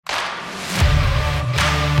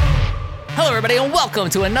Hello, everybody, and welcome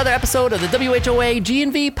to another episode of the WHOA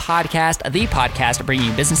G&V podcast, the podcast bringing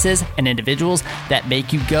you businesses and individuals that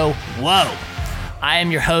make you go, whoa. I am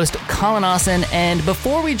your host, Colin Austin, and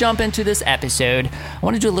before we jump into this episode, I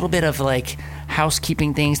want to do a little bit of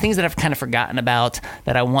housekeeping things that I've kind of forgotten about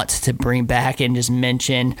that I want to bring back and just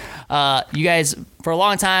mention. You guys, for a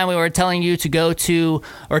long time, we were telling you to go to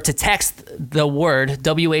or to text the word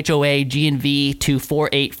WHOA G&V to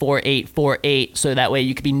 484848 so that way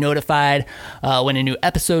you could be notified when a new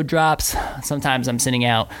episode drops. Sometimes I'm sending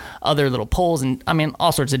out other little polls and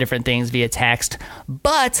all sorts of different things via text,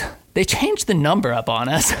 but they changed the number up on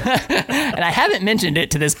us and I haven't mentioned it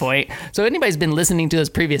to this point. So anybody's been listening to those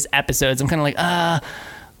previous episodes, I'm kind of like,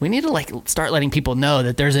 we need to start letting people know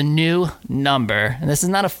that there's a new number, and this is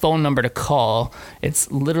not a phone number to call. It's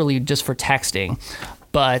literally just for texting.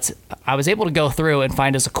 But I was able to go through and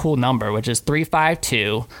find us a cool number, which is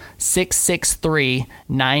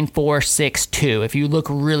 352-663-9462. If you look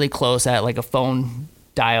really close at a phone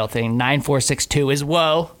dial thing, 9462 is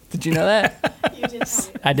whoa. Did you know that? You did tell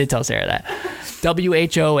me. I did tell Sarah that.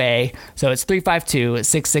 WHOA. So it's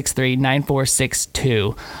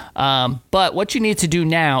 352-663-9462. But what you need to do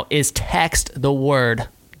now is text the word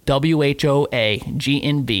WHOA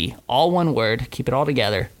GNV, all one word, keep it all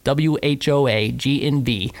together, WHOA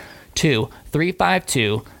GNV to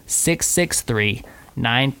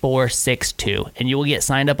 352-663-9462, and you will get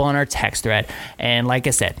signed up on our text thread. And like I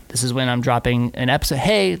said, this is when I'm dropping an episode.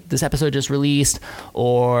 Hey, this episode just released,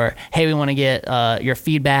 or hey, we want to get your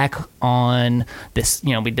feedback on this.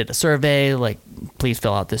 We did a survey, please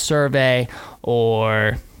fill out this survey,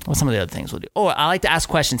 or what's some of the other things we'll do? Oh, I like to ask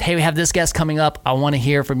questions. Hey, we have this guest coming up. I want to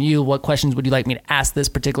hear from you. What questions would you like me to ask this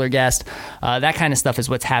particular guest? That kind of stuff is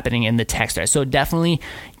what's happening in the text thread. So definitely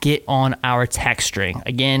get on our text string.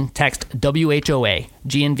 Again, text WHOA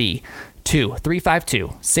GNV to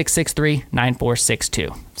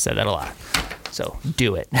 352-663-9462. Said that a lot. So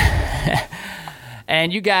do it.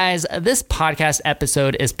 And you guys, this podcast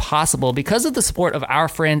episode is possible because of the support of our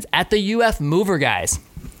friends at the UF Mover Guys.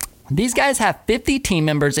 These guys have 50 team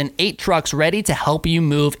members and 8 trucks ready to help you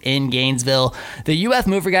move in Gainesville. The UF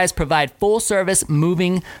Mover Guys provide full-service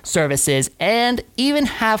moving services and even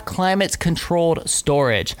have climate-controlled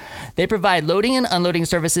storage. They provide loading and unloading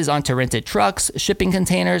services onto rented trucks, shipping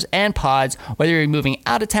containers, and pods, whether you're moving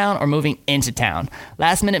out of town or moving into town.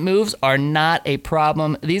 Last-minute moves are not a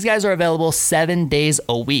problem. These guys are available 7 days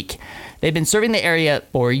a week. They've been serving the area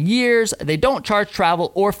for years. They don't charge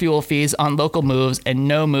travel or fuel fees on local moves, and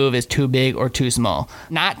no move is too big or too small.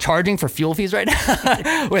 Not charging for fuel fees right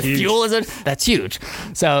now with huge. Fuel that's huge.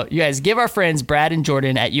 So you guys give our friends Brad and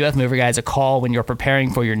Jordan at UF Mover Guys a call when you're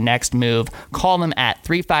preparing for your next move. Call them at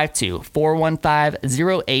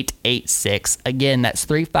 352-415-0886. Again, that's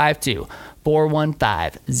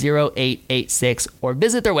 352-415-0886, or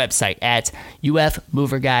visit their website at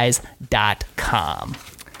ufmoverguys.com.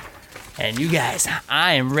 And you guys,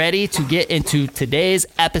 I am ready to get into today's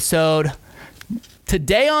episode.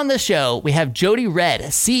 Today on the show, we have Jody Red,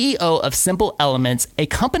 CEO of Simple Elements, a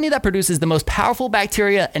company that produces the most powerful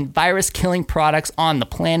bacteria and virus-killing products on the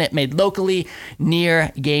planet, made locally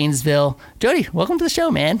near Gainesville. Jody, welcome to the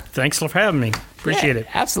show, man. Thanks for having me. Appreciate it.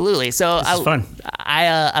 Absolutely. So this is fun.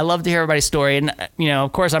 I love to hear everybody's story. And,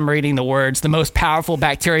 of course, I'm reading the words, the most powerful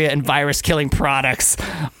bacteria and virus-killing products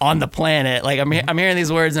on the planet. I'm hearing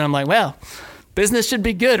these words, and I'm like, well, business should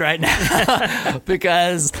be good right now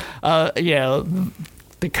because,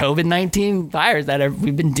 the COVID-19 virus that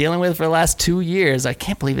we've been dealing with for the last 2 years. I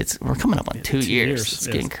can't believe we're coming up on 2 years. It's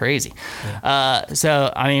getting crazy. Yeah.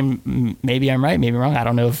 So, maybe I'm right, maybe wrong. I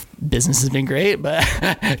don't know if business has been great, but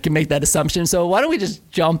I can make that assumption. So why don't we just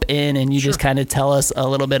jump in and you just kind of tell us a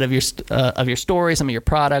little bit of your story, some of your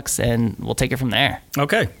products, and we'll take it from there.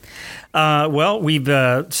 Okay. Well, we've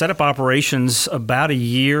set up operations about a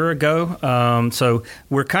year ago, so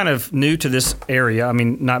we're kind of new to this area.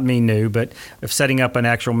 Not me new, but of setting up an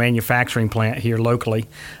actual manufacturing plant here locally.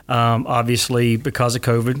 Obviously, because of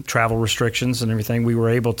COVID, travel restrictions and everything, we were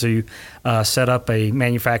able to set up a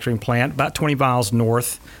manufacturing plant about 20 miles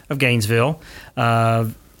north of Gainesville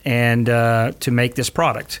and to make this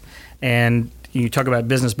product. And you talk about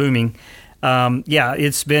business booming.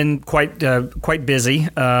 It's been quite busy.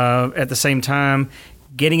 At the same time,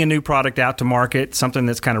 getting a new product out to market, something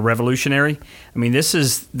that's kind of revolutionary. This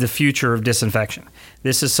is the future of disinfection.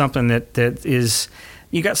 This is something that is.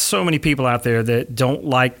 You got so many people out there that don't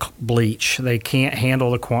like bleach. They can't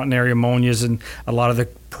handle the quaternary ammonias and a lot of the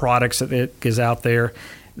products that is out there.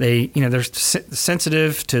 They're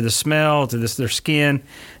sensitive to the smell, to their skin.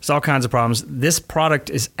 It's all kinds of problems. This product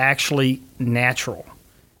is actually natural.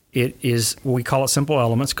 it is, we call it simple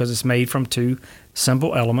elements because it's made from 2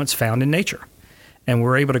 simple elements found in nature. And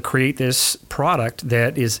we're able to create this product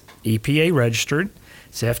that is EPA registered,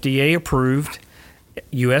 it's FDA approved,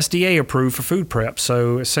 USDA approved for food prep.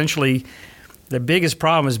 So essentially, the biggest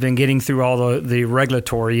problem has been getting through all the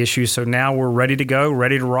regulatory issues. So now we're ready to go,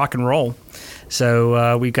 ready to rock and roll.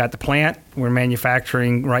 So we've got the plant. We're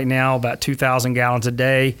manufacturing right now about 2,000 gallons a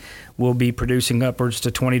day. We'll be producing upwards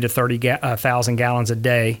to 20 to 30,000 gallons a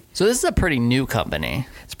day. So this is a pretty new company.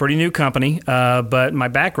 It's a pretty new company, but my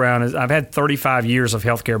background is I've had 35 years of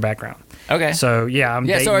healthcare background. Okay. So yeah, I'm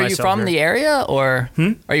dating so are you myself from here. the area, or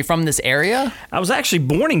are you from this area? I was actually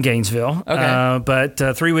born in Gainesville, but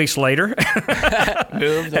 3 weeks later,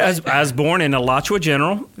 Moved. I was born in Alachua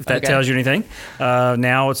General, if that tells you anything.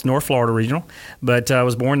 Now it's North Florida Regional, but I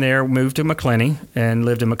was born there, moved to McClenny, and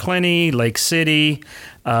lived in McClenny, Lake City,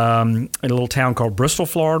 in a little town called Bristol,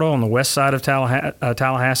 Florida, on the west side of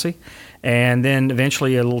Tallahassee, and then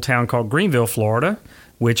eventually a little town called Greenville, Florida,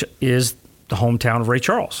 which is the hometown of Ray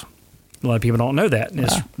Charles. A lot of people don't know that.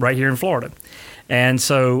 It's right here in Florida. And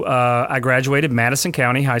so I graduated Madison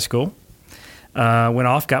County High School, went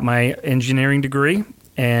off, got my engineering degree,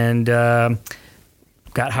 and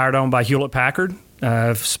got hired on by Hewlett-Packard.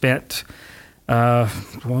 I've spent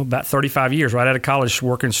about 35 years right out of college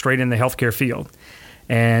working straight in the healthcare field,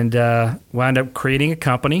 and wound up creating a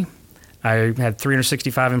company. I had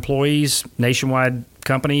 365 employees, nationwide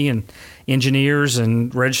company, and engineers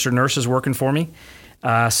and registered nurses working for me.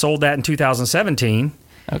 Sold that in 2017.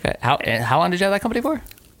 Okay. How long did you have that company for?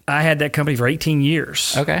 I had that company for 18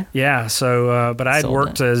 years. Okay. Yeah. So, but I had Sold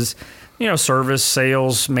worked as, service,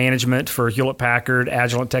 sales, management for Hewlett-Packard,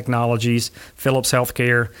 Agilent Technologies, Philips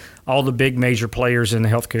Healthcare, all the big major players in the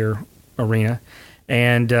healthcare arena.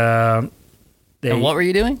 And what were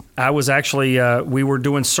you doing? I was actually, we were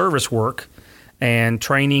doing service work and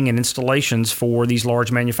training and installations for these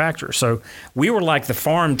large manufacturers. So we were like the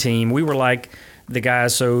farm team. We were like the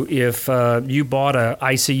guys. So if you bought a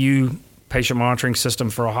ICU patient monitoring system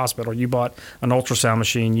for a hospital, you bought an ultrasound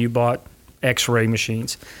machine, you bought X-ray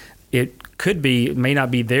machines, it may not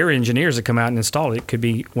be their engineers that come out and install it. It could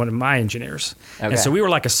be one of my engineers. Okay. And so we were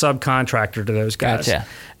like a subcontractor to those guys. Gotcha.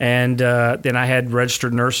 And then I had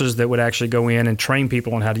registered nurses that would actually go in and train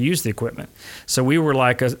people on how to use the equipment. So we were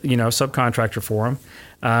like a subcontractor for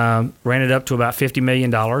them. Ran it up to about $50 million.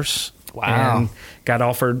 Wow. And got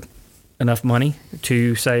offered enough money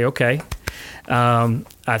to say, okay.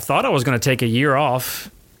 I thought I was going to take a year off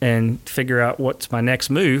and figure out what's my next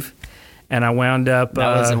move. And I wound up...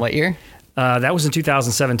 That was in what year? That was in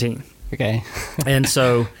 2017. Okay. And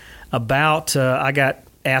so I got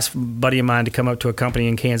asked a buddy of mine to come up to a company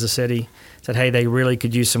in Kansas City, said, hey, they really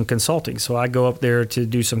could use some consulting. So I go up there to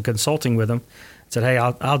do some consulting with them. Said, hey,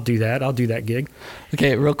 I'll do that. I'll do that gig.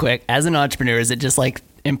 Okay, real quick. As an entrepreneur, is it just like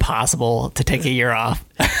impossible to take a year off?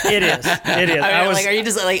 It is. It is. Are you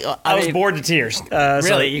just like... I was bored to tears.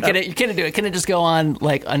 Really? You couldn't do it? Couldn't just go on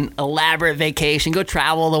like an elaborate vacation, go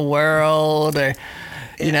travel the world, or...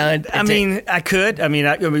 I could.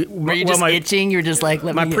 Were you just itching? You're just like...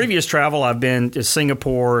 My previous travel, I've been to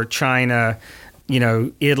Singapore, China,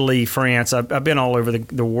 Italy, France. I've been all over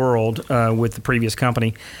the world with the previous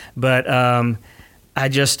company. But I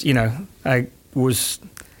just, I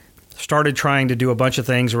started trying to do a bunch of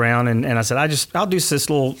things around, and I said, I'll do this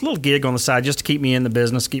little gig on the side just to keep me in the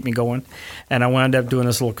business, keep me going. And I wound up doing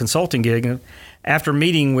this little consulting gig. And after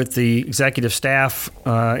meeting with the executive staff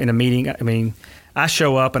in a meeting, I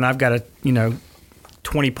show up and I've got a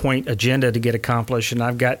 20-point agenda to get accomplished, and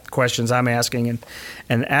I've got questions I'm asking.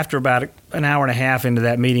 And after about an hour and a half into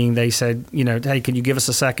that meeting, they said, hey, can you give us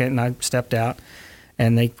a second? And I stepped out,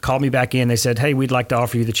 and they called me back in. They said, hey, we'd like to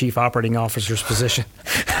offer you the chief operating officer's position.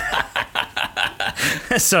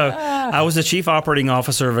 So I was the chief operating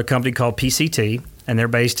officer of a company called PCT, and they're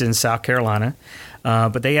based in South Carolina.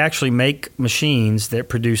 But they actually make machines that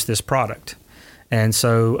produce this product. And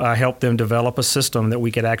so I helped them develop a system that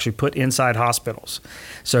we could actually put inside hospitals.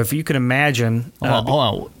 So if you can imagine... Hold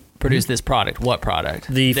on. Produce this product. What product?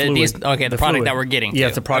 The fluid. The product fluid that we're getting to. Yeah,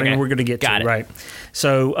 the product we're going to get to. Got it. Right.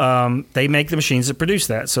 So they make the machines that produce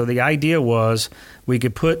that. So the idea was we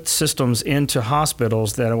could put systems into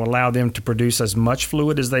hospitals that will allow them to produce as much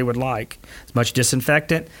fluid as they would like, as much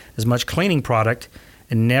disinfectant, as much cleaning product,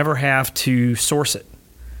 and never have to source it.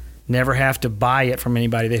 Never have to buy it from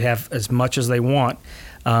anybody. They have as much as they want.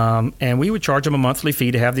 And we would charge them a monthly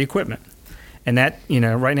fee to have the equipment. And that,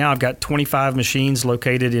 right now I've got 25 machines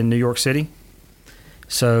located in New York City.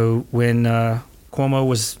 So when Cuomo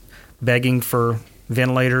was begging for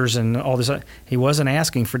ventilators and all this, he wasn't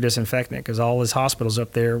asking for disinfectant because all his hospitals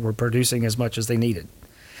up there were producing as much as they needed.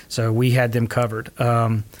 So we had them covered.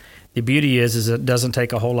 The beauty is it doesn't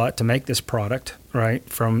take a whole lot to make this product, right?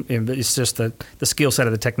 It's just the skill set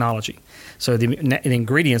of the technology. So the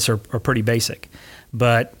ingredients are pretty basic,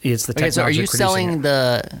 but it's the technology. So are you selling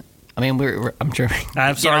the? I mean, I'm sure.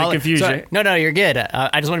 I'm sorry to confuse you. No, you're good.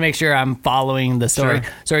 I just want to make sure I'm following the story.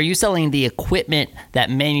 Sure. So, are you selling the equipment that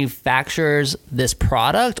manufactures this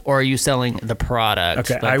product, or are you selling the product?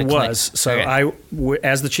 Okay, I was. So, okay.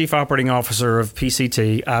 As the chief operating officer of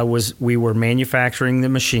PCT, we were manufacturing the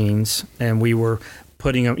machines, and we were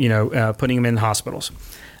putting them in hospitals.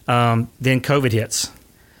 Then COVID hits.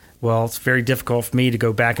 Well, it's very difficult for me to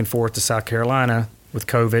go back and forth to South Carolina with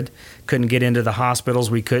COVID. Couldn't get into the hospitals.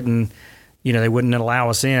 We couldn't, they wouldn't allow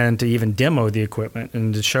us in to even demo the equipment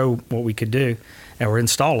and to show what we could do or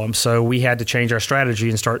install them. So we had to change our strategy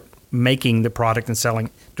and start making the product and selling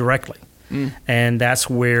directly. And that's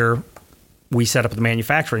where we set up the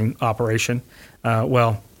manufacturing operation.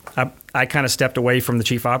 I kind of stepped away from the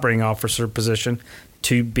chief operating officer position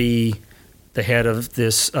to be the head of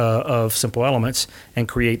this of Simple Elements and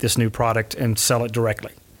create this new product and sell it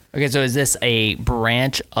directly. Okay, so is this a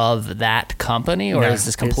branch of that company, or is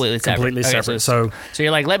this completely separate? Completely separate. So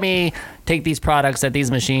you're like, let me take these products that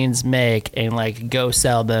these machines make and like go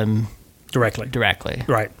sell them directly.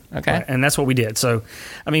 Right. Okay. Right. And that's what we did. So,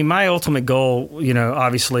 I mean, my ultimate goal,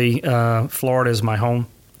 obviously, Florida is my home.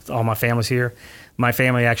 All my family's here. My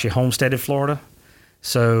family actually homesteaded Florida.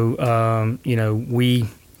 So, we.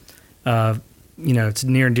 It's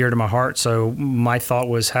near and dear to my heart. So my thought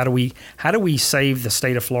was, how do we save the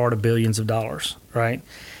state of Florida billions of dollars, right?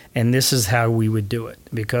 And this is how we would do it,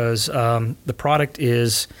 because the product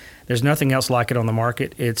there's nothing else like it on the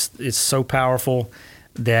market. It's so powerful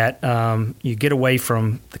that you get away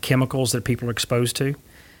from the chemicals that people are exposed to,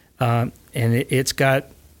 and it's got,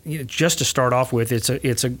 just to start off with,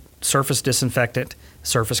 it's a surface disinfectant,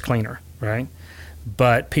 surface cleaner, right?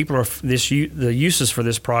 But the uses for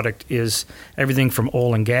this product is everything from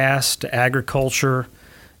oil and gas to agriculture,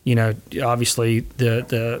 obviously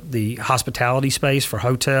the hospitality space for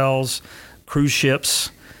hotels, cruise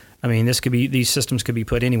ships. I mean, these systems could be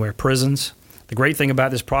put anywhere. Prisons. The great thing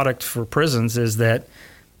about this product for prisons is that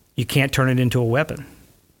you can't turn it into a weapon.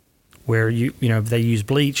 Where if they use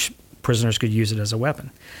bleach, prisoners could use it as a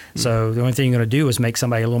weapon. So the only thing you're going to do is make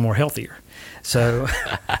somebody a little more healthier. So,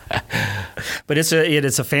 but it's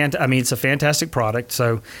a fantastic product.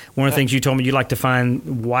 So one of the things you told me, you like to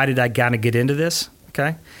find, why did I kind of get into this?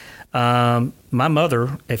 Okay. My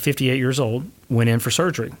mother at 58 years old went in for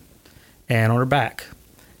surgery, and on her back,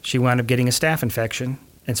 she wound up getting a staph infection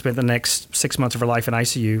and spent the next 6 months of her life in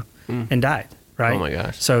ICU and died. Right. Oh my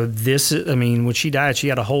gosh. So when she died, she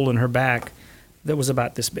had a hole in her back that was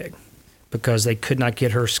about this big, because they could not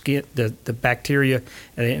get her skin, the bacteria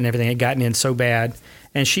and everything had gotten in so bad.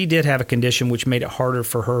 And she did have a condition which made it harder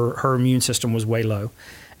for her. Her immune system was way low.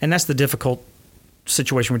 And that's the difficult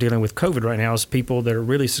situation we're dealing with COVID right now, is people that are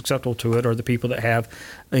really susceptible to it, or the people that have,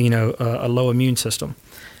 a low immune system.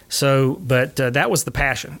 So, but that was the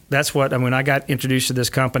passion. That's what, when I got introduced to this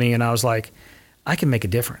company, and I was like, I can make a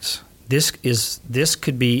difference. This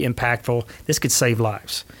could be impactful. This could save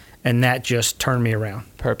lives. And that just turned me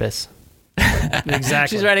around. Purpose.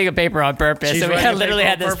 Exactly. She's writing a paper on purpose. She's so we literally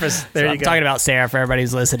had this. Purpose. So I'm talking about Sarah for everybody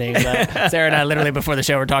who's listening. But Sarah and I literally before the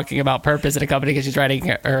show were talking about purpose in a company, because she's writing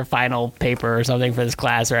her final paper or something for this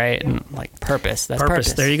class, right? And like purpose. That's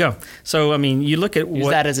purpose. There you go. So you look at use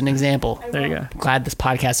that as an example. There you go. I'm glad this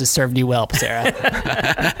podcast has served you well, Sarah.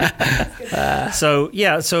 So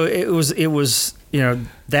it was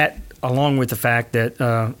that, along with the fact that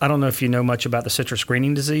I don't know if you know much about the citrus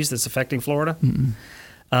greening disease that's affecting Florida.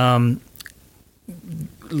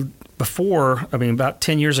 Before, about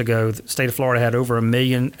 10 years ago, the state of Florida had over 1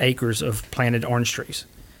 million acres of planted orange trees.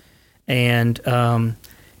 And I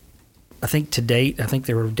think to date,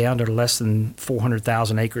 they were down to less than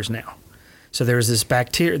 400,000 acres now. So there's this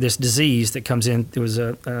this disease that comes in. There was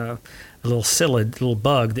a little psyllid, little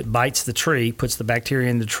bug that bites the tree, puts the bacteria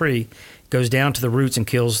in the tree, goes down to the roots and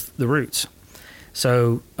kills the roots.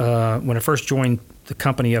 So when I first joined the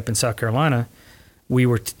company up in South Carolina, we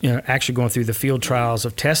were actually going through the field trials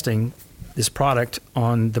of testing this product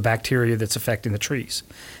on the bacteria that's affecting the trees.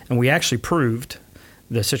 And we actually proved,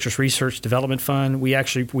 the Citrus Research Development Fund, we had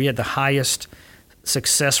the highest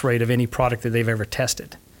success rate of any product that they've ever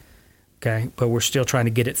tested. Okay, but we're still trying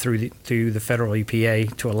to get it through the federal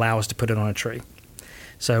EPA to allow us to put it on a tree.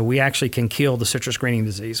 So we actually can kill the citrus greening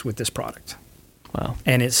disease with this product. Wow.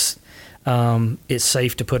 And it's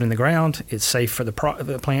safe to put in the ground. It's safe for the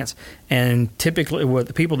plants. And typically,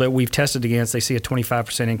 the people that we've tested against, they see a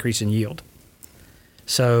 25% increase in yield.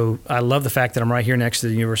 So I love the fact that I'm right here next to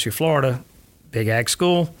the University of Florida, big ag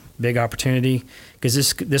school, big opportunity,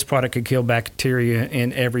 because this product could kill bacteria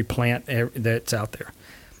in every plant that's out there.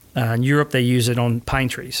 In Europe, they use it on pine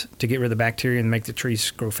trees to get rid of the bacteria and make the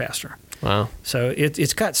trees grow faster. Wow. So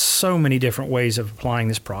it's got so many different ways of applying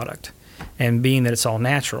this product, and being that it's all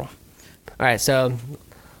natural. All right, so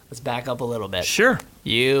let's back up a little bit. Sure.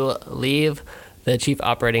 You leave the chief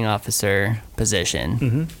operating officer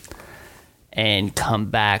position and come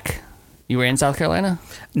back. You were in South Carolina?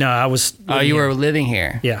 No, I was. Oh, you were living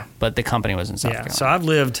here. Yeah. But the company was in South Carolina. So I've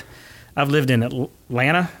lived in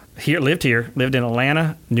Atlanta. Lived in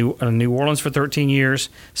Atlanta, New Orleans for 13 years,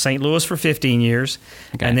 St. Louis for 15 years,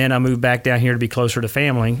 and then I moved back down here to be closer to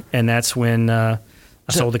family, and that's when I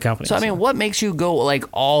sold the company. So, I mean, what makes you go like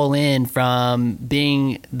all in from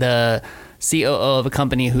being the COO of a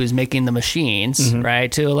company who's making the machines,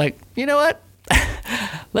 right, to like, you know what?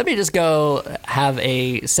 Let me just go have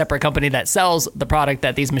a separate company that sells the product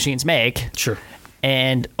that these machines make. Sure.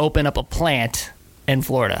 And open up a plant in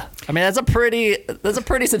Florida. I mean, that's a pretty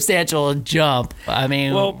substantial jump. I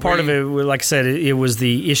mean, well, part of it, like I said, it was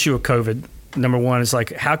the issue of COVID. Number one is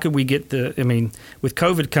like, how could we get with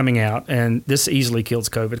COVID coming out, and this easily kills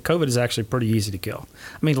COVID. COVID is actually pretty easy to kill.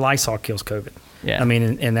 I mean, Lysol kills COVID. Yeah. I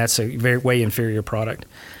mean, and that's a way inferior product.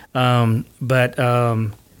 But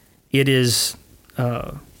it is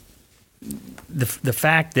the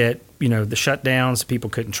fact that, the shutdowns, people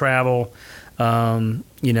couldn't travel.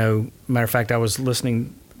 Matter of fact, I was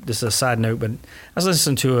listening, this is a side note, but I was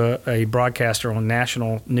listening to a broadcaster on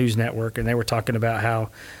National News Network, and they were talking about how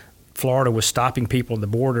Florida was stopping people at the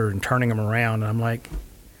border and turning them around. And I'm like,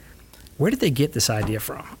 where did they get this idea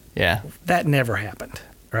from? Yeah. That never happened,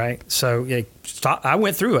 right? So I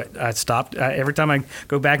went through it. I stopped. Every time I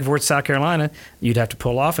go back and forth to South Carolina, you'd have to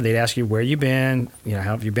pull off, and they'd ask you where you been, how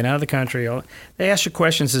have you been out of the country? They asked you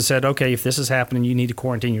questions and said, okay, if this is happening, you need to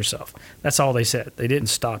quarantine yourself. That's all they said. They didn't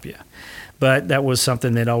stop you. But that was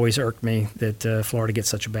something that always irked me, that Florida gets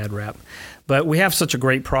such a bad rap. But we have such a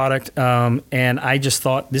great product, and I just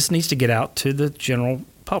thought this needs to get out to the general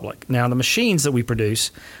public. Now, the machines that we produce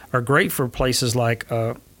are great for places like,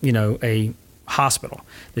 a hospital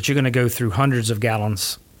that you're going to go through hundreds of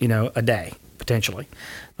gallons, a day, potentially.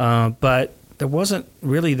 But there wasn't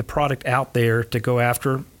really the product out there to go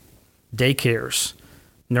after daycares,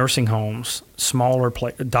 nursing homes, smaller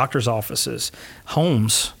doctor's offices,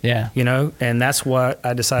 homes. Yeah. And that's what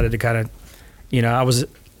I decided to kind of, I was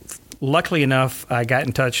luckily enough, I got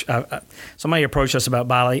in touch. Somebody approached us about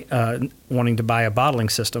wanting to buy a bottling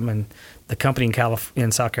system, and the company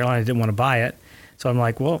in South Carolina didn't want to buy it. So I'm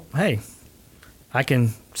like, well, hey, I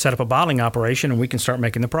can set up a bottling operation and we can start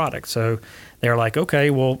making the product. So they're like, okay,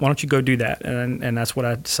 well, why don't you go do that? And that's what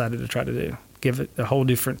I decided to try to do. Give it a whole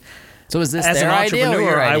different. So is this their idea or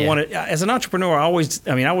your idea? As an entrepreneur,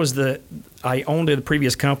 I owned a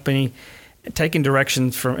previous company, taking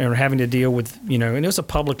directions from and having to deal with, and it was a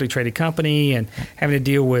publicly traded company and having to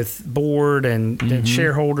deal with board and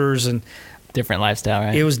shareholders and different lifestyle,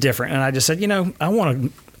 right? It was different. And I just said, I want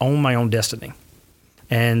to own my own destiny.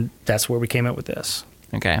 And that's where we came up with this.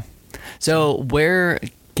 Okay. So where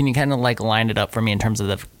can you kind of like line it up for me in terms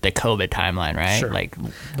of the COVID timeline, right? Sure. Like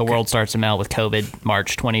the world starts to melt with COVID,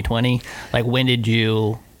 March 2020. Like when did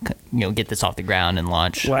you get this off the ground and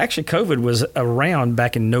launch? Well, actually, COVID was around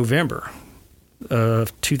back in November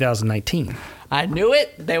of 2019. I knew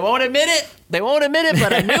it. They won't admit it.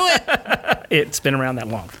 But I knew it. It's been around that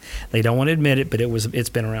long. They don't want to admit it, but it's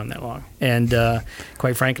been around that long. And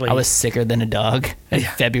quite frankly, I was sicker than a dog in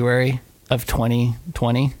February of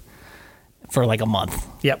 2020 for like a month.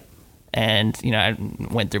 Yep. And I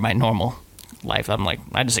went through my normal life.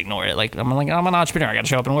 I just ignored it. I'm an entrepreneur. I got to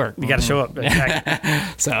show up and work. You got to show up.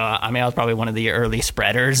 Exactly. So, I was probably one of the early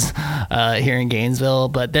spreaders here in Gainesville.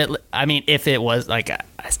 But if it was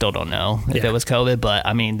I still don't know if it was COVID, but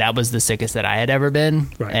that was the sickest that I had ever been.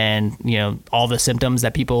 Right. And, all the symptoms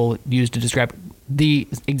that people use to describe the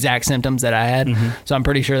exact symptoms that I had. Mm-hmm. So I'm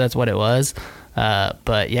pretty sure that's what it was.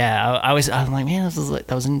 But yeah, I was like, man,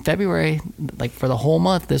 that was in February, like for the whole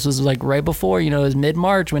month. This was like right before, it was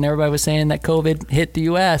mid-March when everybody was saying that COVID hit the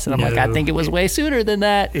U.S. And I'm like, I think it was way sooner than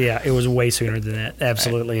that. Yeah, it was way sooner than that.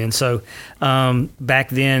 Absolutely. Right. And so back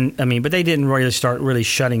then, but they didn't really start really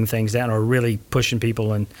shutting things down or really pushing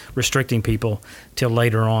people and restricting people till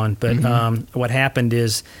later on. But what happened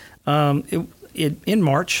is in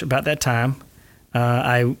March, about that time,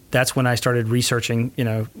 that's when I started researching,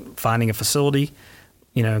 finding a facility,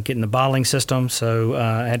 getting the bottling system. So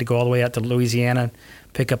I had to go all the way out to Louisiana,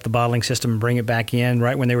 pick up the bottling system, and bring it back in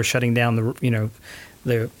right when they were shutting down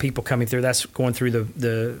the people coming through. That's going through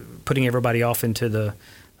the putting everybody off into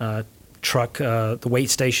the truck, the weight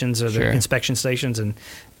stations or the inspection stations, and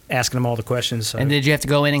asking them all the questions. So. And did you have to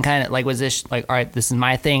go in and kind of was this all right, this is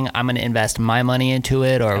my thing, I'm going to invest my money into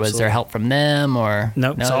it, or Absolutely. Was there help from them, or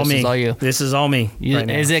nope, it's all me. Is all you? This is all me. Right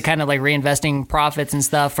now. Is it kind of like reinvesting profits and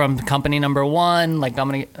stuff from company number one? Like I'm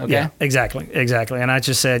going to, okay. Yeah, exactly. And I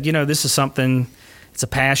just said, this is something, it's a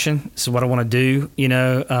passion. This is what I want to do.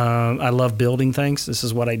 I love building things. This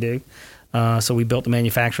is what I do. So we built the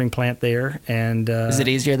manufacturing plant there. And is it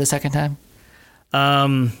easier the second time?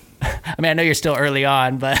 I mean, I know you're still early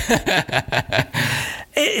on, but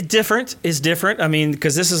it's different. I mean,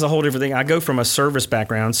 because this is a whole different thing. I go from a service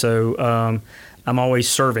background, so I'm always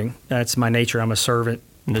serving. That's my nature. I'm a servant.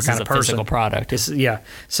 This kind is of a person. Physical product.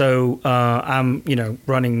 So I'm,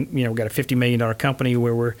 running. We've got a $50 million company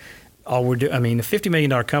where we're doing. I mean, a $50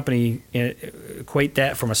 million company, equate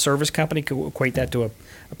that from a service company, equate that to a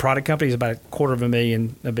product company is about $250,000,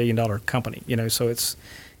 $1 billion company. So it's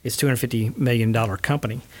 $250 million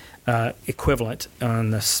company. Equivalent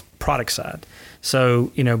on the product side.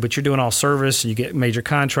 So, but you're doing all service, you get major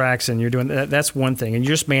contracts, and you're doing that's one thing. And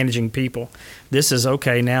you're just managing people. This is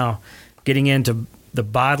okay now, getting into the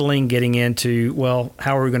bottling, getting into,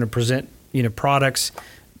 how are we going to present, products,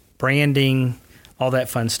 branding, all that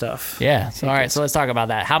fun stuff. Yeah. So, all right. So let's talk about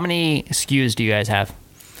that. How many SKUs do you guys have?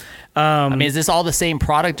 I mean, is this all the same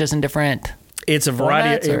product, just in different? It's a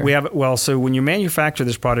variety. We have so when you manufacture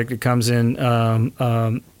this product, it comes in.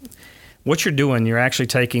 What you're doing, you're actually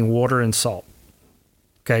taking water and salt.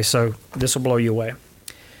 Okay, so this will blow you away.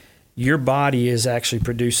 Your body is actually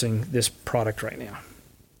producing this product right now.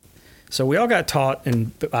 So we all got taught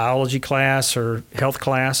in biology class or health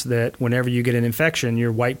class that whenever you get an infection,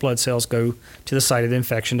 your white blood cells go to the site of the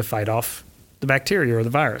infection to fight off the bacteria or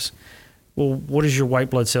the virus. Well, what does your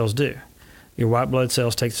white blood cells do? Your white blood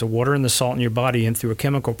cells take the water and the salt in your body and through a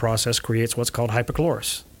chemical process creates what's called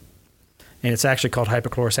hypochlorous. And it's actually called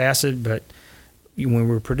hypochlorous acid, but when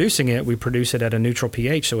we're producing it, we produce it at a neutral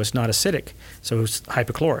pH, so it's not acidic. So it's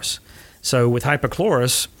hypochlorous. So with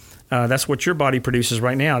hypochlorous, that's what your body produces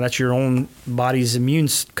right now. That's your own body's immune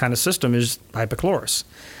kind of system is hypochlorous.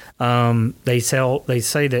 They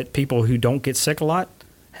say that people who don't get sick a lot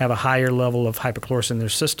have a higher level of hypochlorous in their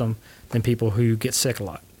system than people who get sick a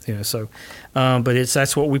lot. But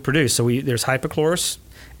that's what we produce. So there's hypochlorous.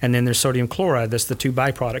 And then there's sodium chloride. That's the two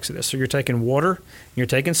byproducts of this. So you're taking water, you're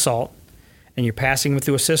taking salt, and you're passing them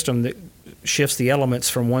through a system that shifts the elements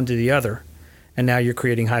from one to the other. And now you're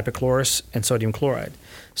creating hypochlorous and sodium chloride.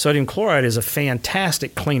 Sodium chloride is a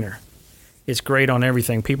fantastic cleaner. It's great on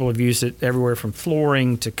everything. People have used it everywhere from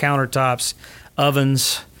flooring to countertops,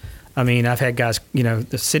 ovens. I mean, I've had guys,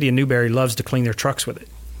 the city of Newberry loves to clean their trucks with it.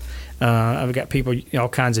 I've got people, all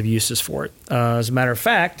kinds of uses for it. As a matter of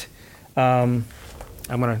fact,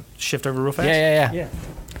 I'm going to shift over real fast. Yeah.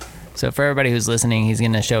 So for everybody who's listening, he's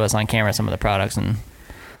going to show us on camera some of the products. And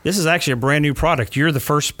this is actually a brand new product. You're the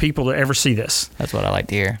first people to ever see this. That's what I like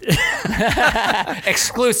to hear.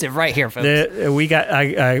 Exclusive right here, folks.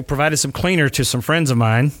 I provided some cleaner to some friends of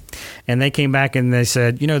mine, and they came back and they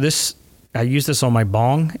said, I use this on my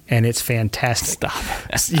bong, and it's fantastic. Stop.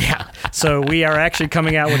 Yeah. So we are actually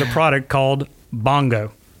coming out with a product called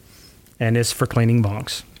Bongo, and it's for cleaning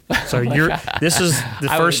bongs. So this is the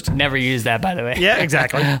first. I would never use that, by the way. Yeah,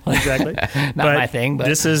 exactly. Not my thing, but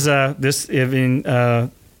this is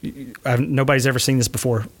nobody's ever seen this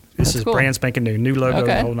before. This is cool. Brand spanking new logo,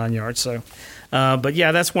 the whole 9 yards. So, but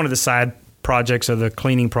yeah, that's one of the side projects of the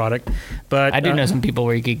cleaning product. But I do know some people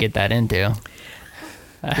where you could get that into.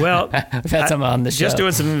 Well, we've had some on the show. Just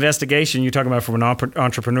doing some investigation, you're talking about from an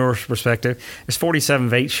entrepreneur's perspective, there's 47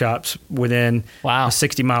 vape shops within a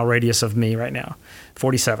 60-mile radius of me right now.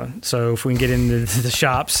 47. So if we can get into the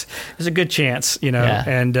shops, there's a good chance,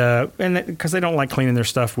 and because they don't like cleaning their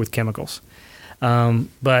stuff with chemicals.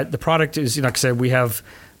 But the product is, like I said, we have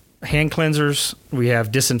hand cleansers, we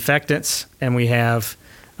have disinfectants, and we have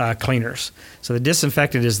cleaners. So the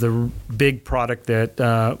disinfectant is the big product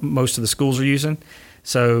that most of the schools are using.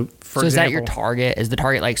 So, for example, is that your target? Is the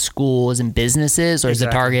target like schools and businesses, or is the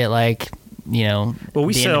target like,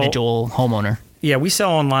 individual homeowner? Yeah, we sell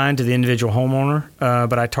online to the individual homeowner,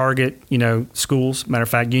 but I target, schools. Matter of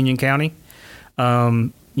fact, Union County,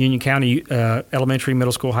 elementary,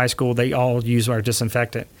 middle school, high school, they all use our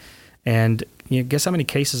disinfectant. And guess how many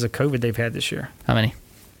cases of COVID they've had this year? How many?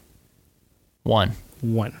 One.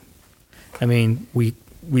 I mean, we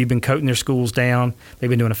we've been coating their schools down. They've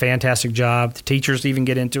been doing a fantastic job. The teachers even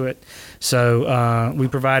get into it. So we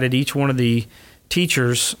provided each one of the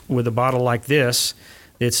teachers with a bottle like this.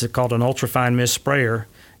 It's called an ultrafine mist sprayer,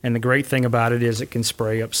 and the great thing about it is it can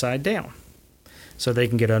spray upside down. So they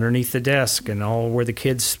can get underneath the desk and all where the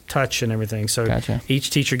kids touch and everything. So Gotcha.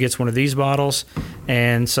 each teacher gets one of these bottles,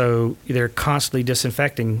 and so they're constantly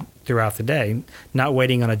disinfecting throughout the day, not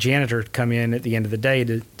waiting on a janitor to come in at the end of the day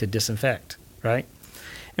to disinfect, right?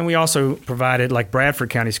 And we also provided, like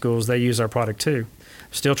Bradford County Schools, they use our product too.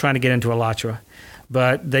 Still trying to get into Alachua.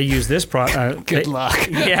 But they use this product. Good luck.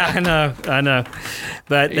 Yeah, I know.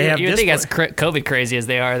 But they have you would this. think as COVID crazy as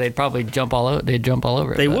they are, they'd probably jump all over. They'd jump all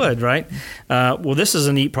over it. They would, right? Well, this is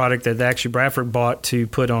a neat product that actually Bradford bought to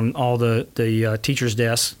put on all the teachers'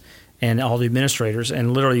 desks and all the administrators,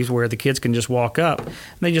 and literally where the kids can just walk up and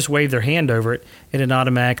they just wave their hand over it, and it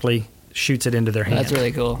automatically shoots it into their hand. That's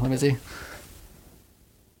really cool. Let me see.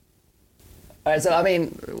 All right, so I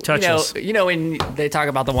mean, Touchless. you know when they talk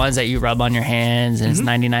about the ones that you rub on your hands and it's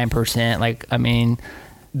 99%, like, I mean,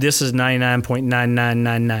 This is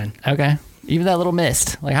 99.9999. okay, even that little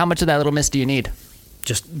mist, like how much of that little mist do you need?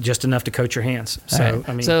 Just enough to coat your hands. All So right.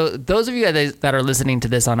 I mean, so those of you that are listening to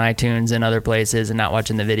this on iTunes and other places and not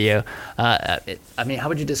watching the video, I mean, how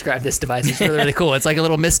would you describe this device? It's really, really cool. It's like a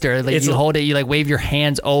little mister. Like you hold it, you like wave your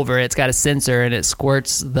hands over it. It's got a sensor and it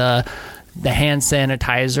squirts the hand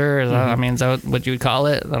sanitizer. I mean, is that what you would call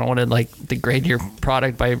it? I don't want to like degrade your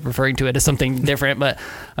product by referring to it as something different, but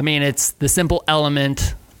I mean, it's the simple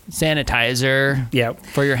element sanitizer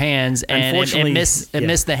for your hands, and it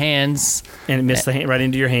missed the hands, and it missed the hand right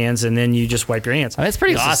into your hands, and then you just wipe your hands. I mean, it's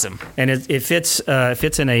pretty awesome. And it fits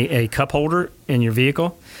in a cup holder in your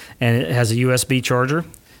vehicle, and it has a USB charger.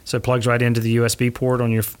 So it plugs right into the USB port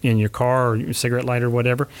in your car or your cigarette lighter or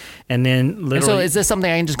whatever. And then literally... And so is this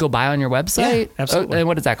something I can just go buy on your website? Yeah, absolutely. And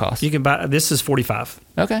what does that cost? You can buy... This is $45.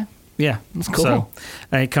 Okay. Yeah. That's cool. So,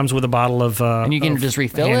 and it comes with a bottle of... and you can just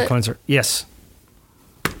refill hand it? cleanser. Yes.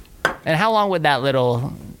 And how long would that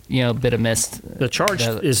little, bit of mist... The charge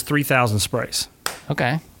is 3,000 sprays.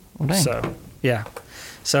 Okay. Well, dang. So, yeah.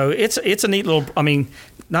 So it's a neat little... I mean,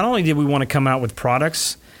 not only did we want to come out with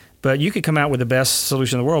products... But you could come out with the best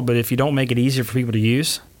solution in the world, but if you don't make it easier for people to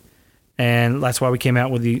use, and that's why we came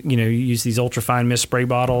out with you use these ultrafine mist spray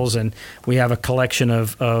bottles, and we have a collection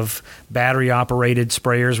of battery operated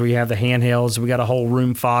sprayers. We have the handhelds. We got a whole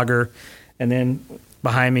room fogger, and then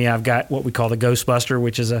behind me I've got what we call the Ghostbuster,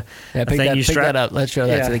 which is a thing you strap. Pick that up. Let's show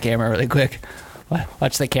that to the camera really quick.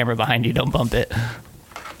 Watch the camera behind you. Don't bump it.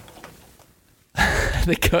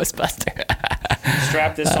 The Ghostbuster.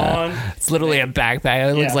 Strap this on. It's literally a backpack.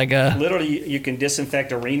 It looks like a... Literally, you can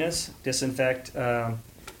disinfect arenas, disinfect,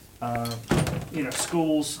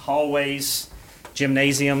 schools, hallways,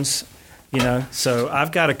 gymnasiums, So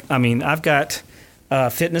I've got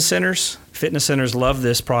fitness centers. Fitness centers love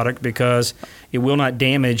this product because it will not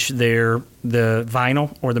damage the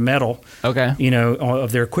vinyl or the metal,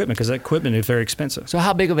 of their equipment, because that equipment is very expensive. So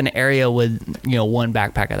how big of an area would, one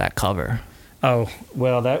backpack of that cover? Oh,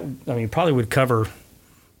 well, probably would cover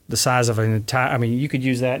the size of an entire... you could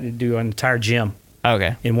use that to do an entire gym.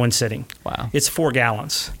 Okay. In one sitting. Wow. It's 4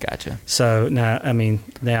 gallons. Gotcha. So now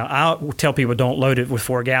I'll tell people don't load it with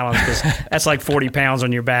 4 gallons because that's like 40 pounds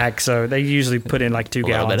on your back. So they usually put in like 2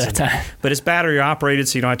 gallons. A little bit at a time. But it's battery operated,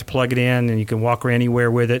 so you don't have to plug it in, and you can walk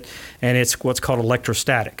anywhere with it. And it's what's called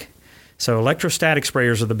electrostatic. So electrostatic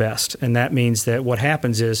sprayers are the best, and that means that what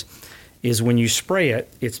happens is when you spray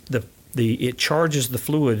it, it charges the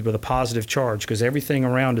fluid with a positive charge because everything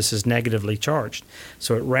around us is negatively charged.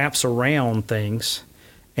 So it wraps around things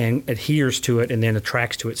and adheres to it and then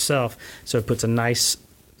attracts to itself. So it puts a nice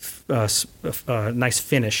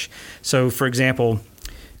finish. So, for example,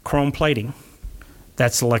 chrome plating,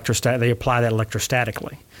 that's electrostatic. They apply that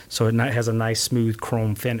electrostatically. So it has a nice smooth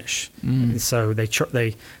chrome finish. And so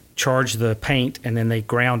they charge the paint and then they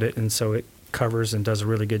ground it, and so it covers and does a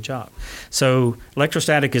really good job. So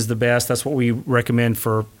electrostatic is the best. That's what we recommend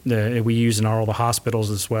we use in all the hospitals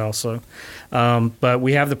as well. So, but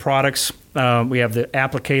we have the products, we have the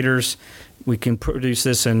applicators. We can produce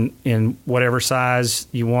this in whatever size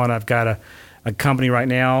you want. I've got a company right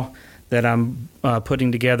now that I'm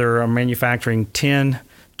putting together. I'm manufacturing 10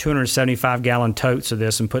 275-gallon totes of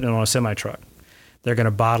this and putting it on a semi-truck. They're going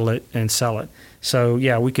to bottle it and sell it. So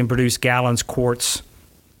yeah, we can produce gallons, quarts,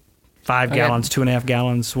 5 gallons, 2.5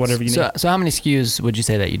 gallons, whatever you need. So how many SKUs would you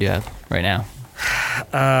say that you do have right now?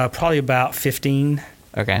 Probably about 15.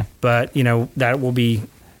 Okay. But, that will be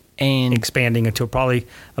expanding until probably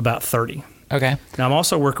about 30. Okay. Now, I'm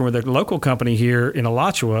also working with a local company here in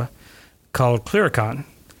Alachua called Clearicon.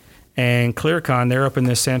 And Clearcon, they're up in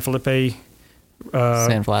the San Felipe.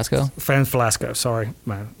 San Velasco? San Velasco, sorry.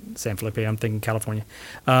 San Felipe, I'm thinking California.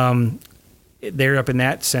 They're up in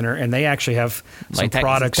that center, and they actually have some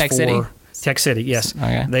products Tech for City? Tech City, yes.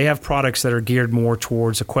 Okay. They have products that are geared more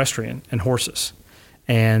towards equestrian and horses.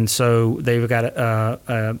 And so they've got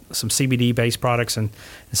some CBD-based products and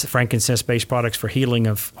frankincense-based products for healing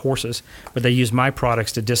of horses. But they use my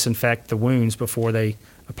products to disinfect the wounds before they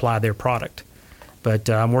apply their product. But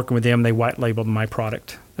I'm working with them. They white-labeled my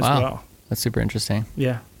product as well. That's super interesting.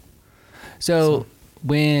 Yeah. So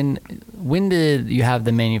when did you have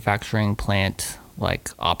the manufacturing plant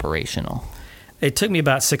operational? It took me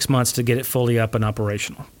about 6 months to get it fully up and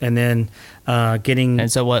operational, and then getting.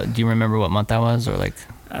 And so, what do you remember? What month that was, or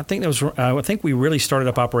I think that was. I think we really started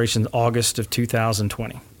up operations August of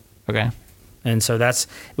 2020. Okay. And so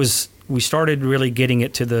we started really getting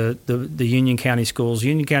it to the Union County schools.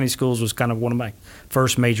 Union County schools was kind of one of my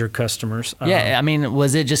first major customers. Yeah, I mean,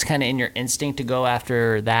 was it just kind of in your instinct to go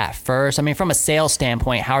after that first? I mean, from a sales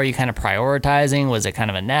standpoint, how are you kind of prioritizing? Was it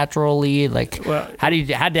kind of a natural lead? How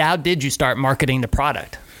did you start marketing the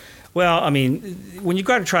product? Well, I mean, when you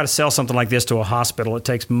got to try to sell something like this to a hospital, it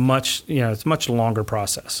takes it's a much longer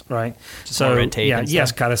process, right? Just more red tape and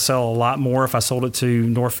stuff. Got to sell a lot more if I sold it to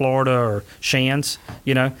North Florida or Shands,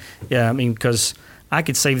 Yeah, I mean, because I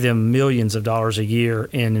could save them millions of dollars a year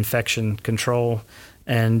in infection control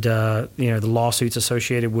and, the lawsuits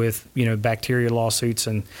associated with, bacteria lawsuits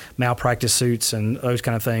and malpractice suits and those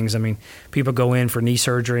kind of things. I mean, people go in for knee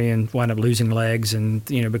surgery and wind up losing legs and,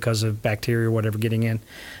 because of bacteria or whatever getting in.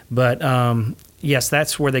 But, yes,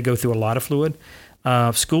 that's where they go through a lot of fluid.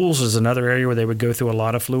 Schools is another area where they would go through a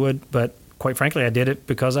lot of fluid, but quite frankly, I did it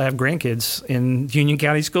because I have grandkids in Union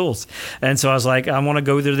County schools. And so I was like, I want to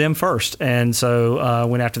go to them first. And so I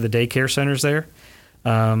went after the daycare centers there.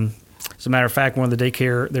 As a matter of fact, there's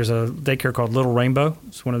a daycare called Little Rainbow.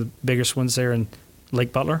 It's one of the biggest ones there in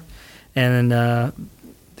Lake Butler. And the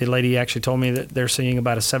lady actually told me that they're seeing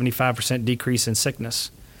about a 75% decrease in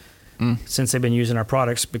sickness since they've been using our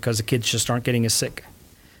products because the kids just aren't getting as sick.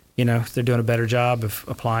 They're doing a better job of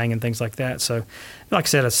applying and things like that. So, like I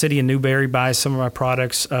said, a city in Newberry buys some of my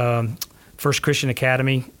products. First Christian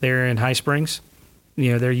Academy there in High Springs,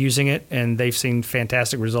 they're using it, and they've seen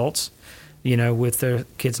fantastic results, with their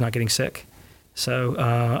kids not getting sick. So,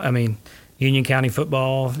 I mean, Union County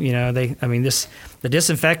football, the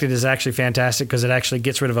disinfectant is actually fantastic because it actually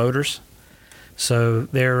gets rid of odors. So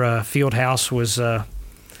their field house was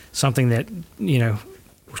something that,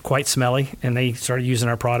 was quite smelly, and they started using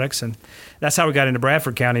our products. And that's how we got into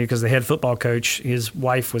Bradford County, because the head football coach, his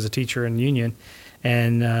wife was a teacher in Union,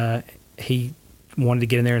 and he wanted to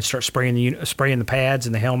get in there and start spraying the pads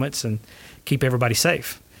and the helmets and keep everybody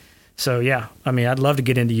safe. So, yeah, I mean, I'd love to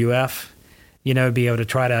get into UF, be able to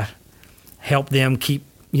try to help them keep,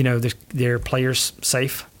 their players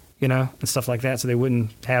safe, and stuff like that, so they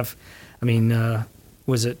wouldn't have,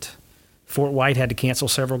 was it Fort White had to cancel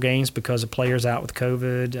several games because of players out with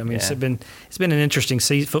COVID. I mean, It's been an interesting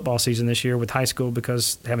football season this year with high school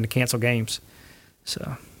because having to cancel games.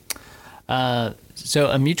 So a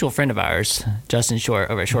mutual friend of ours, Justin Short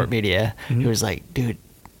over at Short Media, he was like, dude,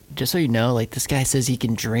 just so you know, this guy says he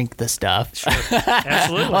can drink the stuff. Sure.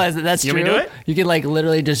 Absolutely. That's you true. Want me to do it? You can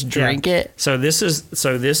literally just drink it. So this is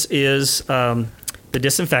the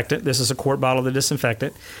disinfectant. This is a quart bottle of the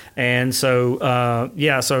disinfectant, and so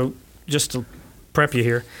so just to prep you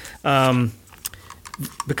here,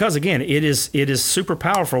 because again, it is super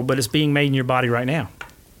powerful, but it's being made in your body right now.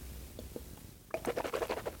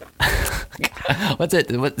 What's it?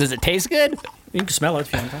 Does it taste good? You can smell it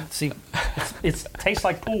if you want to. See, it tastes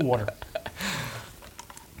like pool water.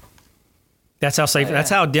 That's how safe. That's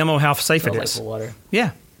how demo how safe it is. Like pool water.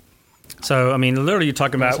 Yeah. So literally, you're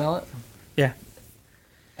talking about. Smell it? Yeah.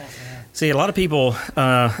 See, a lot of people.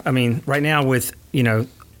 Right now with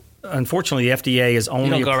unfortunately, the FDA is only.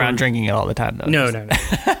 You don't go around drinking it all the time, though. No.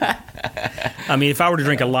 If I were to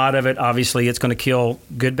drink a lot of it, obviously it's going to kill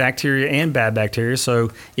good bacteria and bad bacteria,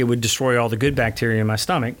 so it would destroy all the good bacteria in my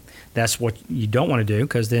stomach. That's what you don't want to do,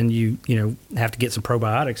 because then you have to get some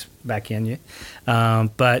probiotics back in you.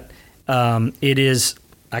 But it is.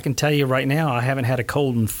 I can tell you right now, I haven't had a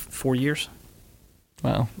cold in 4 years.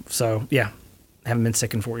 Wow. So I haven't been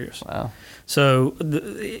sick in 4 years. Wow. So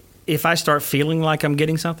if I start feeling like I'm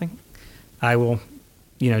getting something, I will.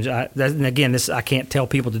 And again, I can't tell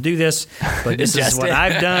people to do this, but this is what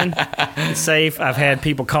I've done. It's safe. I've had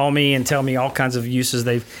people call me and tell me all kinds of uses.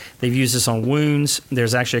 They've used this on wounds.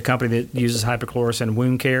 There's actually a company that uses hypochlorous in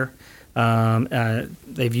wound care.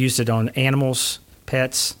 They've used it on animals,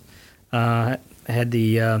 pets. I had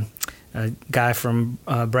the a guy from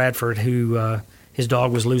Bradford who his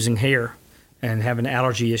dog was losing hair and having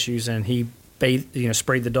allergy issues, and he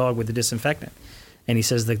sprayed the dog with the disinfectant. And he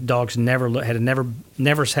says the dogs never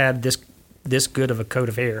had this good of a coat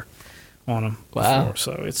of hair on them before.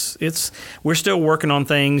 So it's we're still working on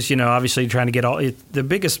things. Obviously trying to get the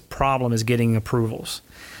biggest problem is getting approvals.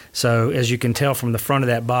 So as you can tell from the front of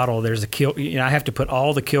that bottle, there's a kill. I have to put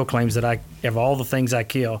all the kill claims that I have, all the things I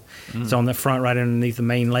kill. It's on the front, right underneath the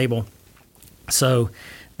main label. So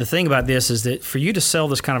the thing about this is that for you to sell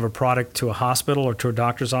this kind of a product to a hospital or to a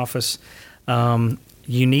doctor's office,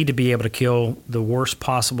 you need to be able to kill the worst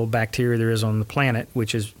possible bacteria there is on the planet,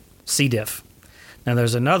 which is C. diff. Now,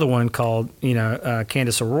 there's another one called,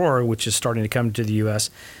 Candida aurora, which is starting to come to the U.S.,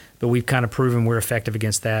 but we've kind of proven we're effective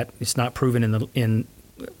against that. It's not proven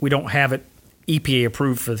we don't have it EPA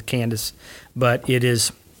approved for the Candida, but it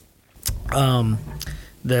is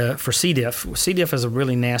for C. diff. C. diff is a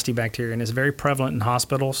really nasty bacteria, and it's very prevalent in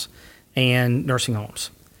hospitals and nursing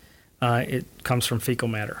homes. It comes from fecal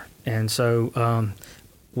matter. And so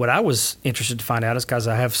what I was interested to find out is because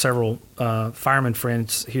I have several fireman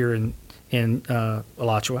friends here in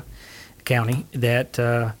Alachua County that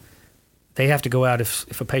they have to go out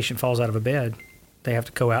if a patient falls out of a bed. They have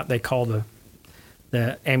to go out. They call the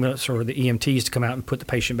ambulance or the EMTs to come out and put the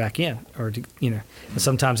patient back in, and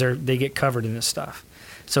sometimes they get covered in this stuff.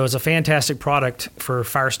 So it's a fantastic product for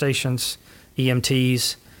fire stations,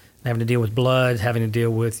 EMTs, having to deal with blood, having to deal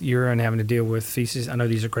with urine, having to deal with feces. I know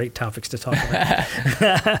these are great topics to talk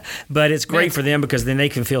about, but it's great for them because then they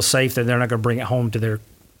can feel safe that they're not going to bring it home to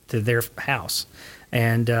their house.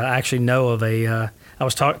 And I actually know of I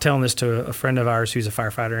was telling this to a friend of ours who's a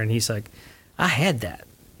firefighter, and he's like, I had that.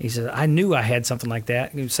 He said, I knew I had something like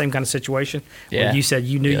that. Same kind of situation. Yeah. Where you said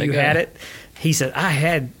you knew you had it. He said, I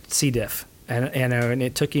had C. diff. And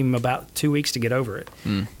it took him about 2 weeks to get over it.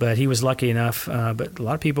 But he was lucky enough. But a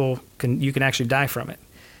lot of people you can actually die from it.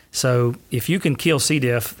 So if you can kill C.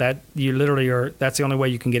 diff, that's the only way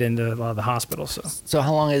you can get into a lot of the hospitals. So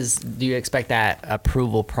how long do you expect that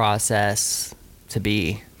approval process to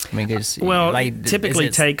be? I mean, typically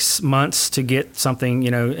takes months to get something.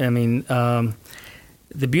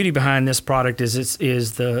 The beauty behind this product is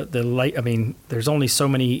there's only so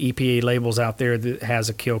many EPA labels out there that has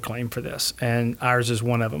a kill claim for this, and ours is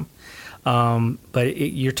one of them. But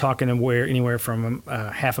you're talking anywhere from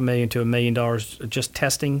 $500,000 to $1 million just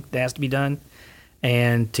testing that has to be done,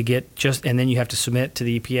 and then you have to submit to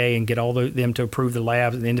the EPA and get all them to approve the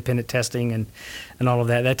labs and the independent testing and all of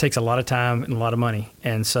that. That takes a lot of time and a lot of money,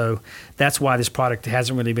 and so that's why this product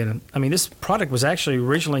hasn't really been. This product was actually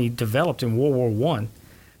originally developed in World War I.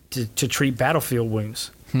 To treat battlefield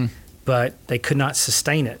wounds, but they could not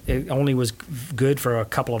sustain it. It only was good for a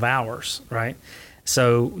couple of hours, right?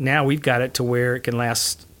 So now we've got it to where it can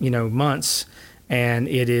last, months, and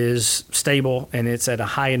it is stable, and it's at a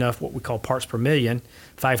high enough, what we call parts per million,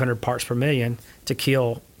 500 parts per million, to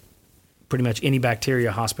kill pretty much any bacteria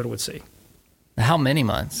a hospital would see. How many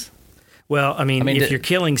months? Well, if you're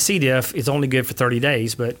killing C. diff, it's only good for 30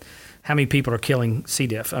 days, but how many people are killing C.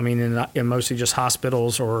 diff? In mostly just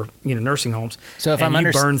hospitals or nursing homes. So if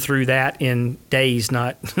you burn through that in days,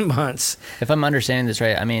 not months. If I'm understanding this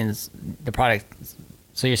right, the product.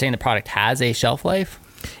 So you're saying the product has a shelf life?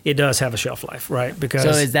 It does have a shelf life, right? So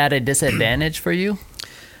is that a disadvantage for you?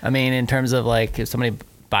 In terms of if somebody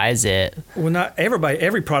buys it. Well, not everybody.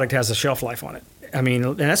 Every product has a shelf life on it.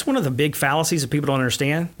 And that's one of the big fallacies that people don't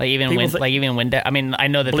understand. I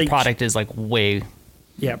know that bleach. The product is way.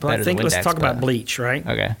 Yeah, but I think let's talk about bleach, right?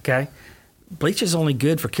 Okay. Bleach is only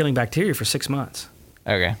good for killing bacteria for 6 months.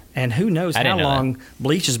 Okay. And who knows how long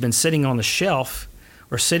bleach has been sitting on the shelf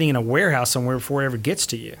or sitting in a warehouse somewhere before it ever gets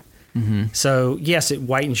to you. Mm-hmm. So, yes, it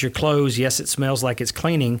whitens your clothes. Yes, it smells like it's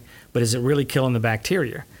cleaning, but is it really killing the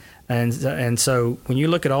bacteria? And so when you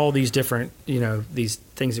look at all these different, these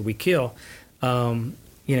things that we kill, some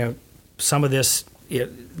of this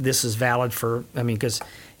is valid for, because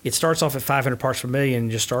it starts off at 500 parts per million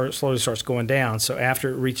and just slowly starts going down. So after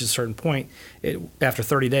it reaches a certain point, after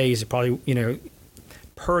 30 days, it probably,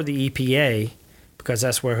 per the EPA, because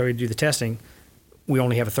that's where we do the testing, we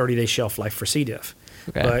only have a 30-day shelf life for C. diff.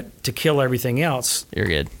 Okay. But to kill everything else, you're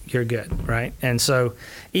good, right? And so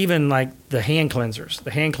even like the hand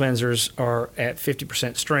cleansers are at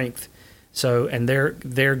 50% strength. So, and they're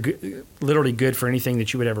literally good for anything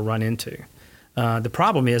that you would ever run into. The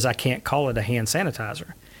problem is I can't call it a hand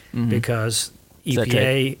sanitizer. Mm-hmm. Because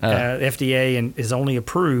EPA, FDA is only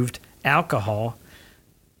approved alcohol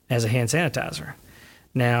as a hand sanitizer.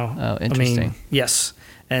 Now, interesting. Yes.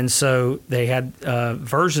 And so they had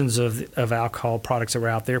versions of alcohol products that were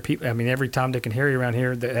out there. People, I mean, every Tom, Dick, and Harry around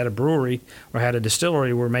here that had a brewery or had a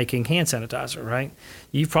distillery were making hand sanitizer, right?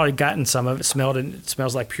 You've probably gotten some of it, smelled it. It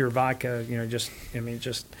smells like pure vodka, just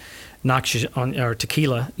knocks you on, or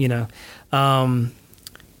tequila,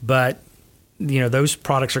 But, those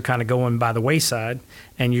products are kind of going by the wayside,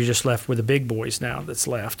 and you're just left with the big boys now that's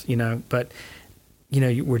left, But,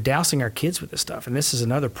 we're dousing our kids with this stuff. And this is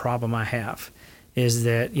another problem I have, is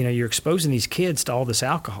that, you're exposing these kids to all this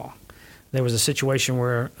alcohol. There was a situation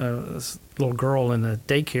where this little girl in the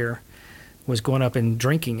daycare was going up and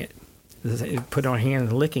drinking it, put it on her hand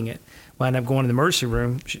and licking it. Wound up going to the emergency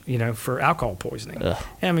room, for alcohol poisoning. Ugh.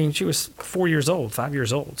 I mean, she was 5 years old.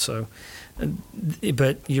 So,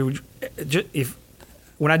 but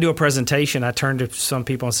when I do a presentation, I turn to some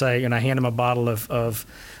people and say, and I hand them a bottle of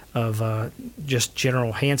just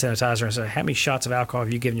general hand sanitizer and say, how many shots of alcohol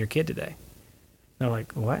have you given your kid today? And they're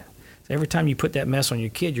like, what? So every time you put that mess on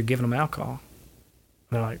your kid, you're giving them alcohol.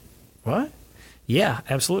 And they're like, what? Yeah,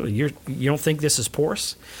 absolutely. You don't think this is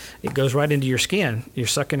porous? It goes right into your skin. You're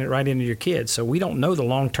sucking it right into your kids. So we don't know the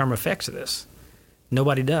long-term effects of this.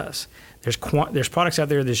 Nobody does. There's products out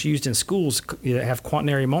there that's used in schools that have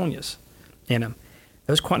quaternary ammonias in them.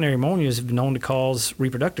 Those quaternary ammonias have been known to cause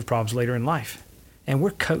reproductive problems later in life. And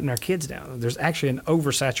we're coating our kids down. There's actually an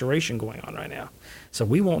oversaturation going on right now. So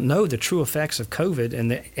we won't know the true effects of COVID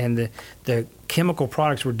and the chemical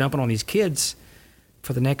products we're dumping on these kids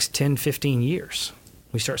for the next 10, 15 years.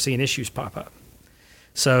 We start seeing issues pop up.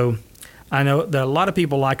 So I know that a lot of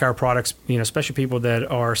people like our products, especially people that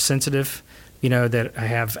are sensitive, that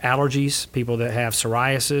have allergies, people that have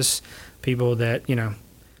psoriasis, people that,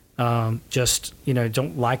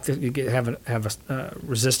 don't like have a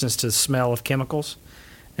resistance to the smell of chemicals.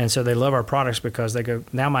 And so they love our products because they go,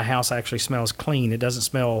 now my house actually smells clean. It doesn't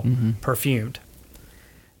smell perfumed.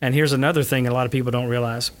 And here's another thing a lot of people don't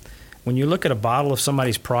realize. When you look at a bottle of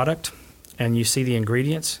somebody's product and you see the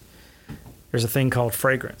ingredients, there's a thing called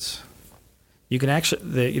fragrance. You can actually,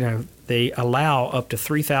 they allow up to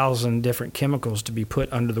 3,000 different chemicals to be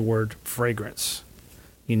put under the word fragrance.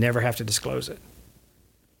 You never have to disclose it.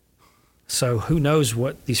 So who knows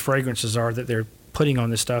what these fragrances are that they're putting on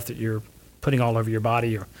this stuff that you're putting all over your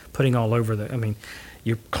body or putting all over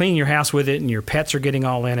you're cleaning your house with it and your pets are getting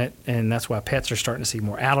all in it, and that's why pets are starting to see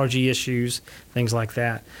more allergy issues, things like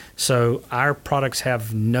that. So our products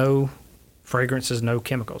have no fragrances, no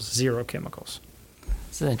chemicals, zero chemicals.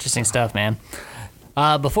 This is interesting stuff, man.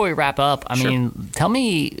 Before we wrap up, tell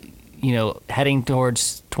me, heading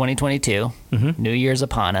towards 2022, New Year's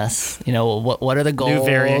upon us. What are the goals? New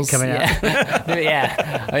variant coming out.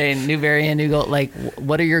 Yeah. New variant, new goal. Like,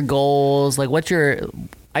 what are your goals? Like, what are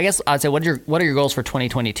your goals for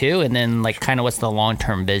 2022? And then, like, kind of what's the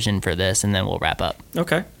long-term vision for this? And then we'll wrap up.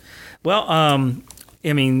 Okay. Well,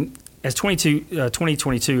 as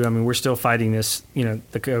 2022, we're still fighting this, the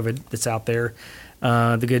COVID that's out there.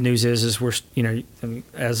 The good news is we're,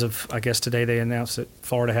 as of, I guess today they announced that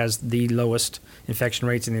Florida has the lowest infection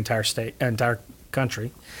rates in the entire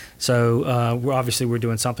country. So we're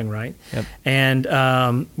doing something right. Yep. And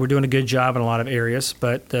we're doing a good job in a lot of areas.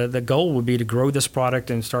 But the goal would be to grow this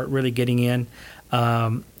product and start really getting in.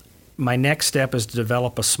 My next step is to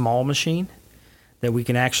develop a small machine that we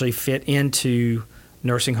can actually fit into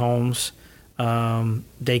nursing homes,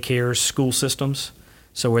 daycares, school systems.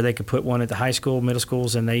 So where they could put one at the high school, middle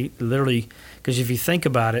schools, and they literally, because if you think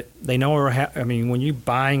about it, they know when you're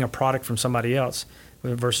buying a product from somebody else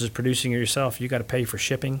versus producing it yourself, you got to pay for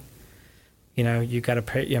shipping. You got to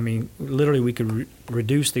pay. Literally, we could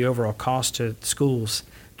reduce the overall cost to schools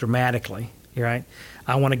dramatically. Right?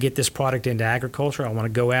 I want to get this product into agriculture. I want to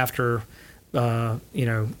go after, a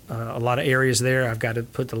lot of areas there. I've got to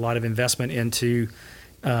put a lot of investment into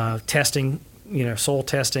testing, soil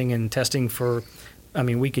testing and testing for.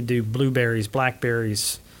 We could do blueberries,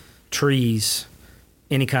 blackberries, trees,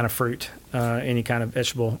 any kind of fruit, any kind of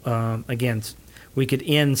vegetable. Again, we could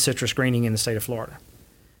end citrus greening in the state of Florida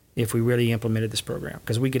if we really implemented this program,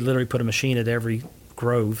 because we could literally put a machine at every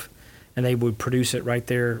grove, and they would produce it right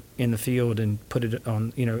there in the field and put it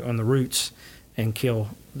on, on the roots and kill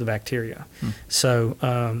the bacteria.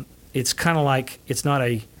 So it's kind of like, it's not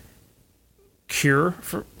a cure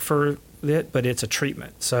for it, but it's a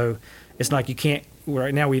treatment. So it's like you can't.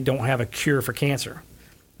 Right now, we don't have a cure for cancer.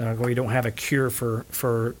 We don't have a cure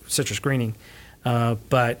for citrus greening,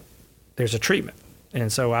 but there's a treatment.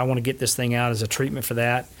 And so I want to get this thing out as a treatment for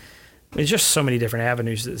that. There's just so many different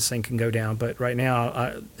avenues that this thing can go down. But right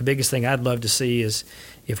now, the biggest thing I'd love to see is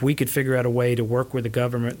if we could figure out a way to work with the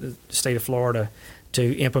government, the state of Florida,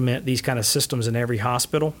 to implement these kind of systems in every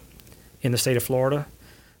hospital in the state of Florida.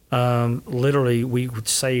 literally we would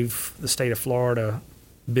save the state of Florida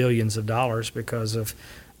billions of dollars because of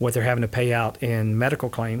what they're having to pay out in medical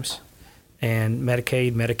claims and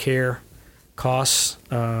Medicaid, Medicare costs,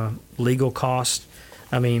 legal costs.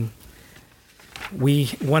 I mean,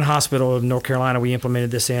 one hospital in North Carolina, we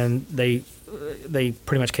implemented this in. They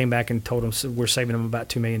pretty much came back and told them we're saving them about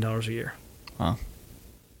 $2 million a year. Wow.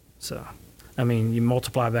 So, I mean, you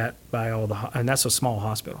multiply that by and that's a small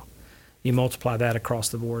hospital. You multiply that across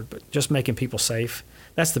the board, but just making people safe,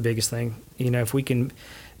 that's the biggest thing. You know, if we can,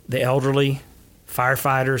 the elderly,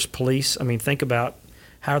 firefighters, police, I mean, think about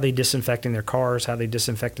how are they disinfecting their cars, how are they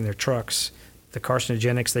disinfecting their trucks, the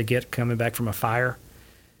carcinogenics they get coming back from a fire,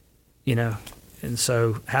 you know. And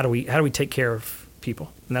so how do we take care of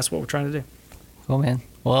people? And that's what we're trying to do. Cool, man.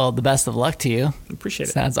 Well, the best of luck to you. Appreciate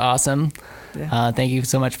it. Sounds awesome. Yeah. Thank you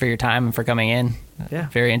so much for your time and for coming in. Yeah.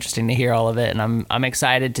 Very interesting to hear all of it. And I'm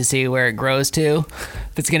excited to see where it grows to.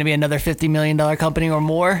 If it's going to be another $50 million company or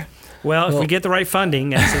more. Well, if we get the right funding,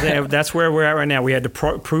 that's where we're at right now. We had the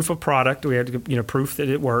proof of product. We had to, proof that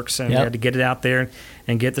it works, and we had to get it out there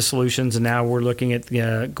and get the solutions. And now we're looking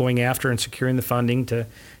at going after and securing the funding to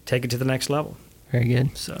take it to the next level. Very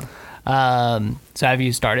good. So have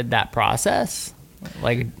you started that process?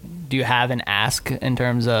 Like, do you have an ask in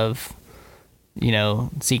terms of,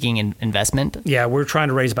 seeking investment? Yeah, we're trying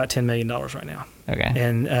to raise about $10 million right now. Okay.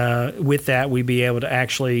 And with that, we'd be able to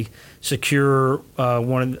actually secure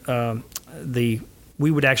we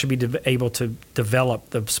would actually be able to develop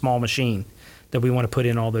the small machine that we want to put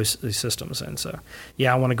in all these systems. And so,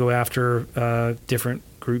 I want to go after different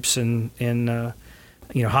groups in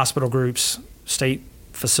hospital groups, state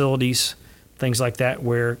facilities, things like that,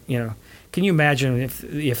 where, can you imagine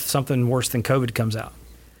if something worse than COVID comes out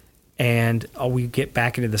and we get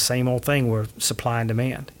back into the same old thing where supply and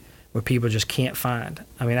demand, where people just can't find.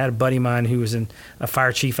 I mean, I had a buddy of mine who was a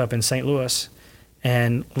fire chief up in St. Louis,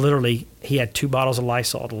 and literally he had 2 bottles of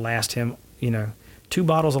Lysol to last him, 2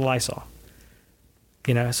 bottles of Lysol.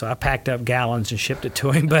 So I packed up gallons and shipped it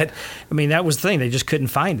to him. But, I mean, that was the thing. They just couldn't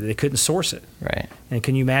find it. They couldn't source it. Right. And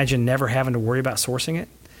can you imagine never having to worry about sourcing it?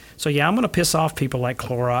 So, I'm going to piss off people like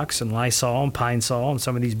Clorox and Lysol and Pine Sol and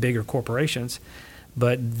some of these bigger corporations.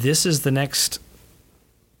 But this is the next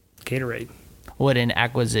Gatorade. Would an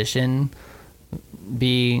acquisition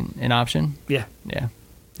be an option? Yeah. Yeah.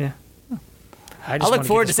 Yeah. I look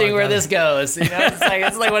forward to seeing where this goes. It's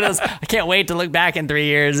like one of those. I can't wait to look back in 3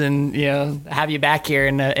 years and have you back here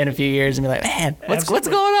in a few years and be like, man, what's going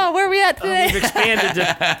on? Where are we at today? We've expanded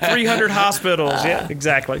to 300 hospitals. Yeah,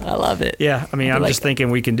 exactly. I love it. Yeah, I mean, I'm just thinking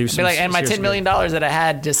we can do some. And my $10 million that I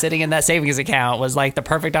had just sitting in that savings account was like the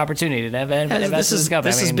perfect opportunity to invest in this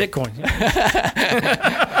company. This is Bitcoin.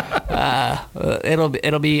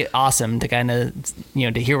 It'll be awesome to kind of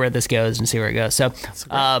to hear where this goes and see where it goes. So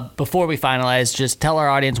before we finalize, just tell our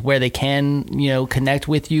audience where they can connect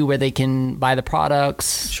with you, where they can buy the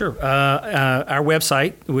products. Sure. Our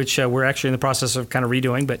website, which we're actually in the process of kind of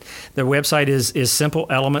redoing, but the website is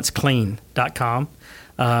simpleelementsclean.com.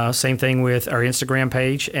 Same thing with our Instagram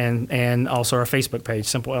page and also our Facebook page,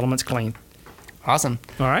 Simple Elements Clean. Awesome.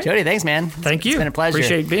 All right. Jody, thanks, man. Thank you. It's been a pleasure.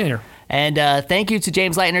 Appreciate being here. And thank you to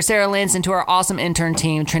James Leitner, Sarah Lentz, and to our awesome intern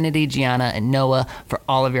team, Trinity, Gianna, and Noah, for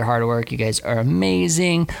all of your hard work. You guys are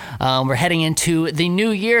amazing. We're heading into the new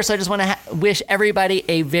year, so I just want to wish everybody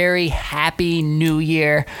a very happy new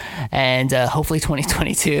year, and hopefully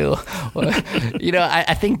 2022.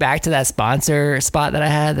 I think back to that sponsor spot that I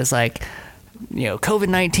had that's like,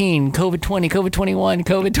 COVID-19, COVID-20, COVID-21,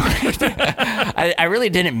 COVID-20. I really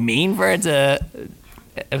didn't mean for it to...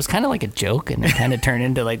 It was kind of like a joke, and it kind of turned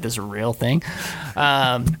into like this real thing.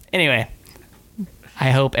 Anyway,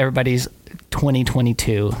 I hope everybody's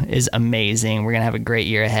 2022 is amazing. We're going to have a great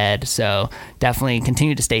year ahead. So definitely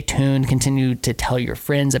continue to stay tuned, continue to tell your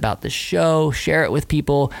friends about the show, share it with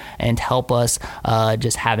people, and help us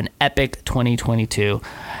just have an epic 2022.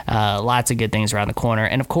 Lots of good things around the corner.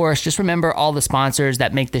 And of course, just remember all the sponsors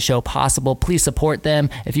that make the show possible. Please support them.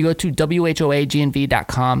 If you go to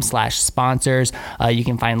whoagnv.com/sponsors, you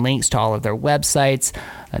can find links to all of their websites.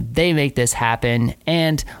 They make this happen.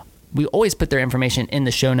 And we always put their information in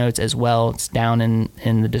the show notes as well. It's down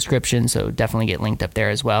in the description, so definitely get linked up there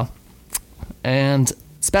as well. And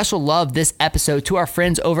special love this episode to our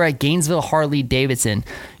friends over at Gainesville Harley Davidson.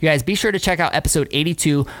 You guys, be sure to check out episode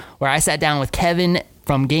 82, where I sat down with Kevin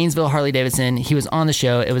from Gainesville Harley Davidson. He was on the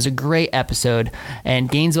show. It was a great episode, and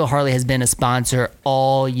Gainesville Harley has been a sponsor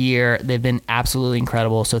all year. They've been absolutely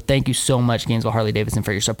incredible. So thank you so much, Gainesville Harley Davidson,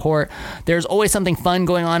 for your support. There's always something fun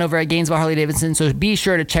going on over at Gainesville Harley Davidson, so be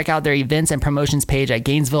sure to check out their events and promotions page at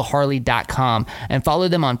GainesvilleHarley.com and follow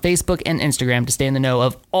them on Facebook and Instagram to stay in the know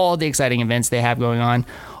of all the exciting events they have going on.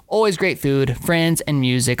 Always great food, friends, and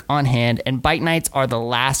music on hand, and bike nights are the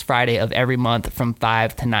last Friday of every month from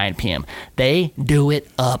 5 to 9 p.m. They do it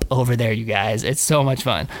up over there, you guys. It's so much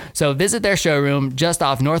fun. So visit their showroom just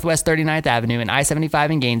off Northwest 39th Avenue and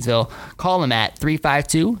I-75 in Gainesville. Call them at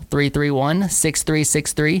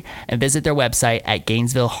 352-331-6363 and visit their website at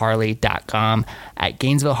GainesvilleHarley.com. At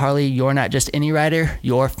Gainesville Harley, you're not just any rider,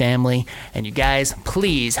 you're family. And you guys,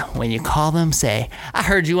 please, when you call them, say, I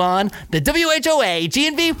heard you on the WHOA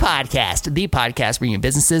G&V podcast, the podcast bringing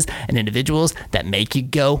businesses and individuals that make you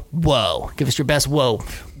go, whoa. Give us your best whoa.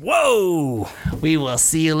 Whoa! We will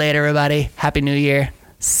see you later, everybody. Happy New Year.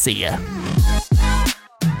 See ya.